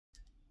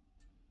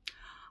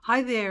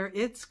Hi there,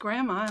 it's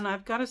Grandma, and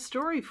I've got a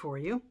story for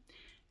you.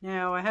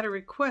 Now, I had a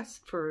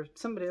request for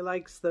somebody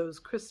likes those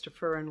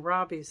Christopher and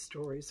Robbie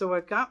stories, so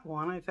I've got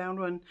one. I found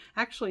one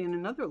actually in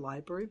another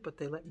library, but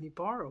they let me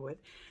borrow it.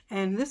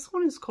 And this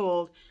one is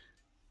called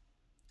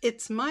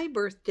It's My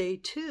Birthday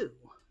Too,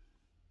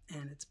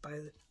 and it's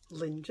by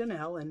Lynn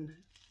Janelle and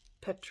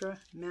Petra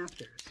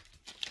Mathers.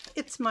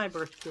 It's my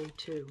birthday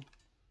too.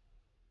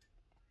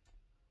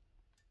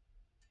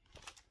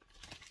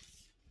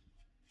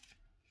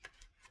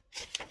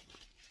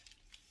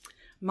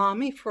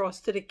 Mommy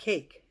frosted a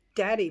cake.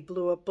 Daddy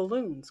blew up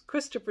balloons.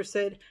 Christopher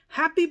said,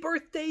 "Happy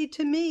birthday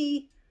to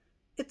me."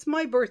 "It's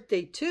my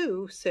birthday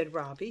too," said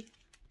Robbie.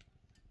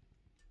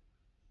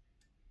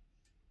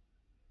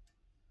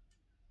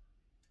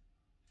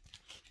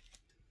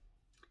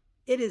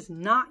 "It is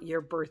not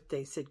your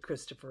birthday," said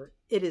Christopher.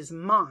 "It is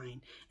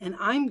mine, and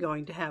I'm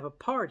going to have a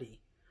party."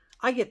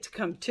 "I get to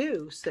come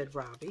too," said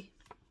Robbie.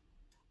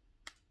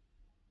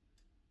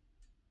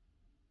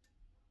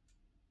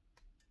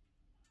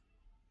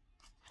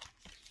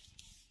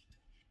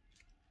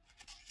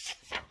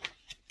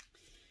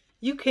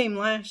 "You came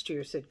last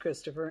year," said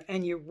Christopher,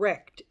 "and you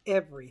wrecked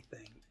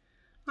everything."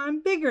 "I'm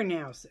bigger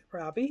now," said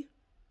Robbie.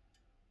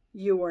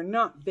 "You are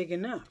not big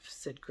enough,"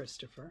 said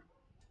Christopher.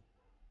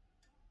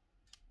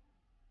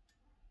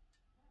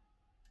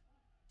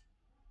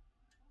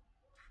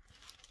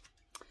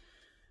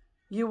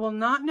 "You will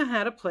not know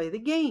how to play the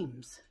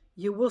games.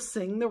 You will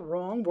sing the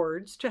wrong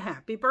words to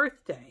Happy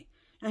Birthday,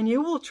 and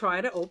you will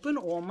try to open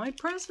all my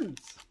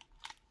presents."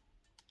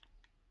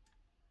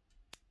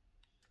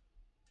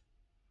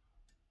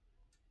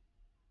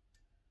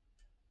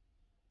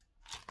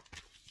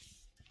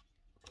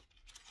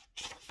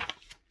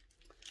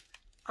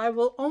 "I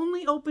will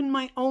only open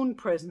my own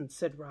presents,"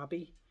 said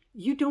Robbie.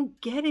 "You don't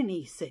get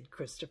any," said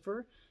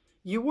Christopher.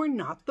 "You are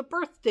not the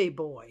birthday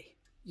boy.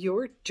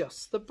 You're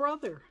just the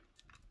brother."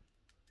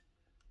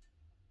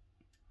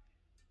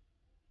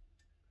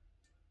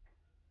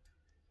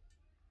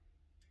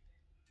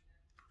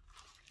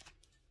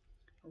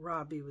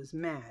 Robbie was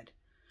mad.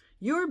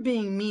 "You're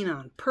being mean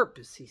on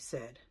purpose," he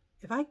said.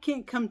 "If I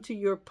can't come to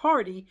your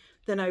party,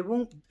 then I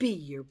won't be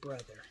your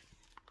brother."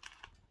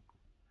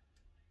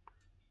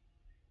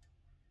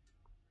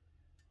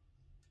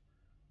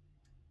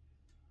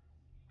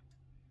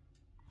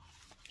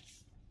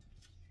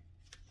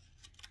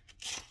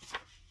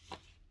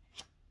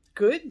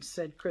 "Good,"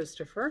 said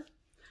Christopher.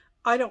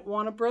 "I don't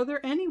want a brother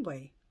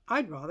anyway.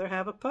 I'd rather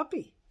have a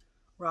puppy."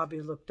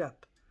 Robbie looked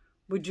up.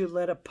 "Would you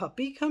let a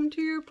puppy come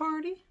to your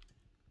party?"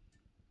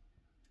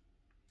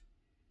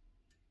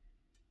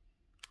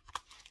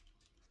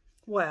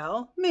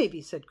 "Well,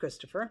 maybe," said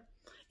Christopher,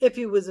 "if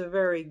he was a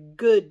very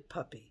good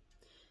puppy.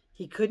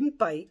 He couldn't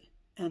bite,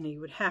 and he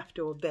would have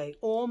to obey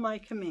all my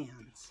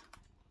commands."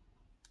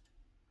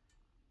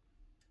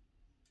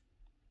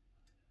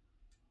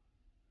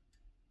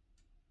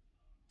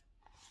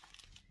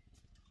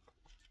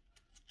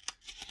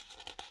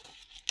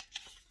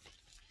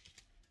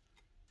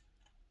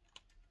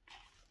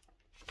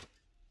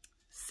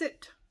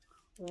 "Sit,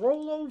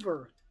 roll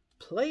over,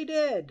 play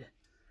dead."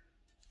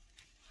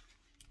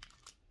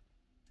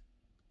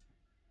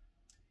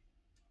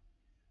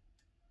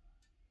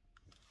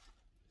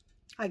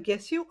 "I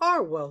guess you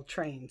are well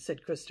trained,"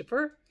 said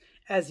Christopher,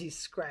 as he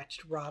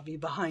scratched Robbie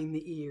behind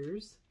the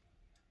ears.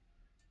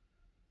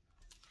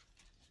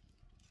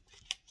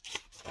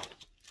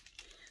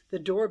 The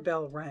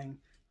doorbell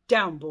rang.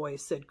 "Down,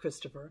 boys," said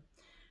Christopher.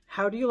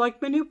 "How do you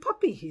like my new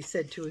puppy?" he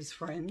said to his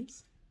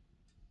friends.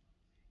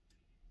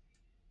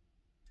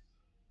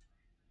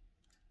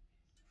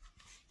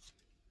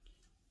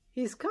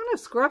 "He's kind of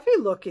scruffy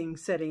looking,"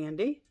 said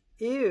Andy.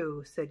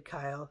 "Ew," said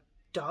Kyle.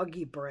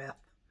 "Doggy breath."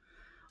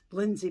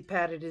 Lindsay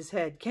patted his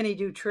head. "Can he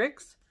do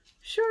tricks?"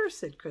 "Sure,"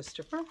 said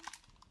Christopher.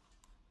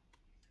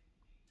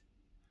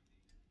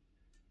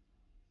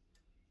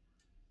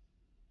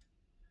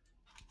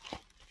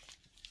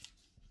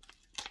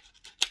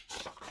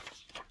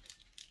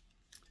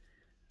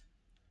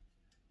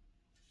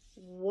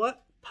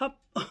 "What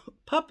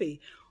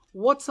puppy?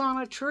 What's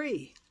on a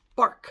tree?"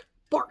 "Bark,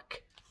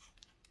 bark."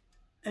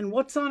 "And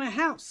what's on a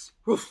house?"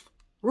 "Roof,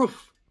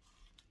 roof."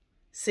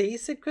 "See,"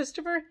 said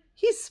Christopher.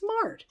 "He's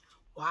smart."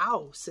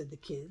 "Wow," said the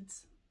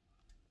kids.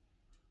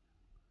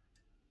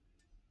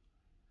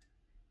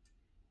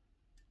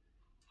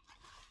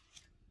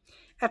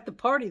 At the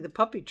party, the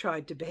puppy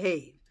tried to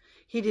behave.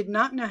 He did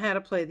not know how to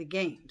play the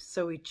games,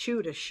 so he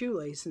chewed a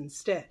shoelace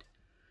instead.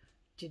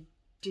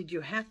 Did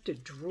you have to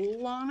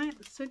drool on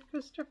it?" said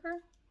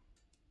Christopher.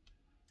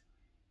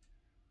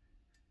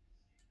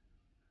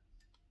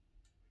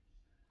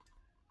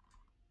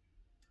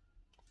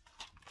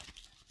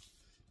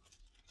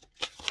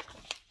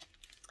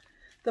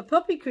 The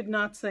puppy could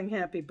not sing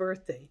Happy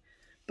Birthday,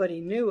 but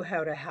he knew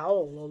how to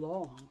howl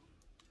along.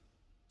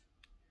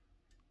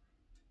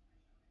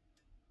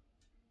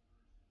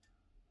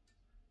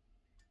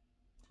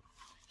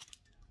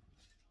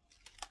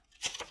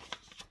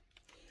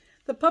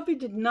 The puppy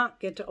did not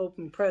get to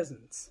open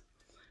presents,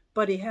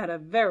 but he had a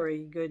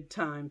very good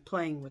time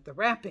playing with the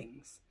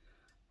wrappings.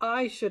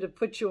 I should have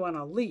put you on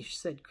a leash,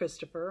 said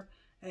Christopher,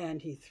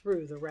 and he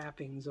threw the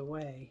wrappings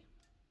away.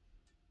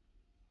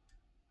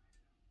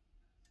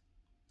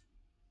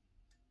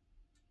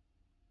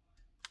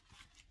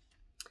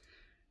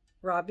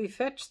 Robbie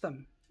fetched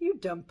them. You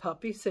dumb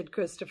puppy, said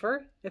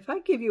Christopher. If I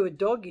give you a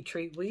doggy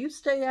treat, will you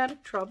stay out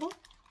of trouble?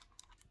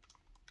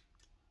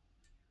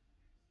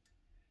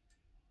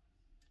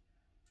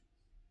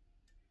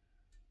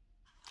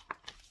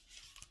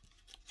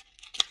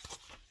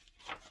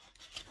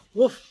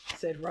 Woof,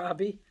 said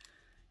Robbie,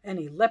 and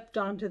he leapt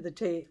onto the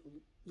table.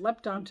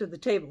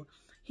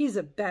 He's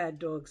a bad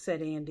dog,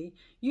 said Andy.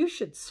 You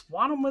should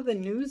swat him with a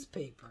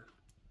newspaper.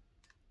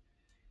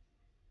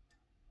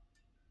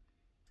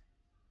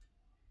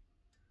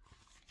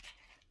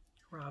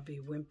 Robbie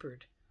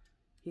whimpered.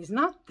 He's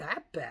not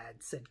that bad,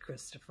 said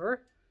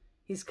Christopher.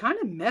 He's kind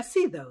of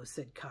messy, though,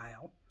 said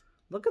Kyle.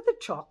 Look at the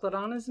chocolate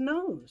on his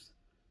nose.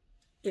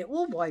 It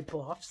will wipe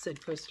off,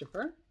 said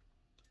Christopher.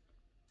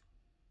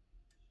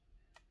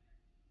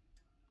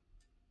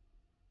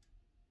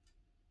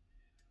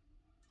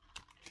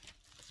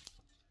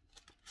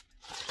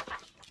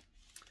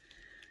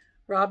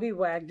 Robbie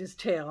wagged his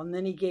tail, and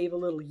then he gave a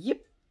little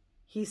yip.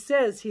 He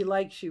says he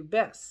likes you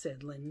best,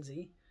 said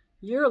Lindsay.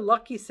 You're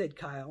lucky, said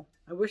Kyle.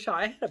 I wish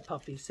I had a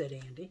puppy, said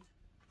Andy.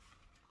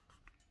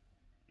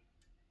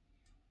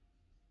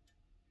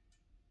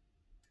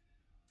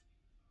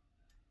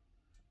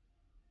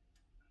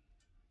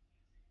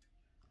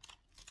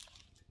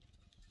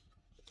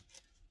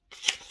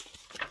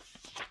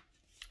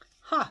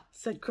 Ha,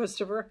 said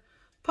Christopher.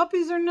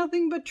 Puppies are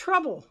nothing but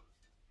trouble.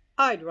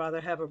 I'd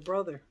rather have a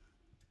brother.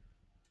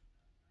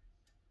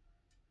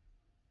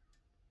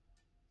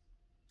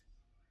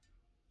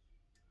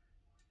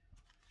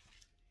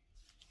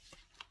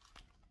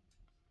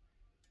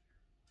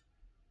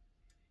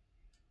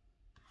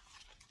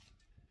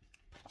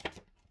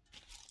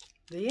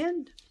 The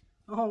end.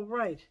 All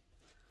right.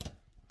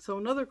 So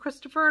another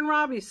Christopher and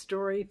Robbie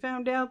story.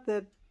 Found out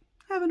that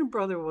having a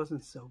brother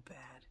wasn't so bad.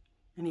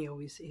 And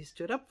he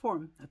stood up for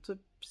him. That's what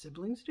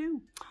siblings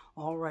do.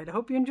 All right. I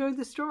hope you enjoyed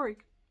the story.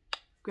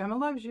 Grandma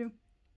loves you.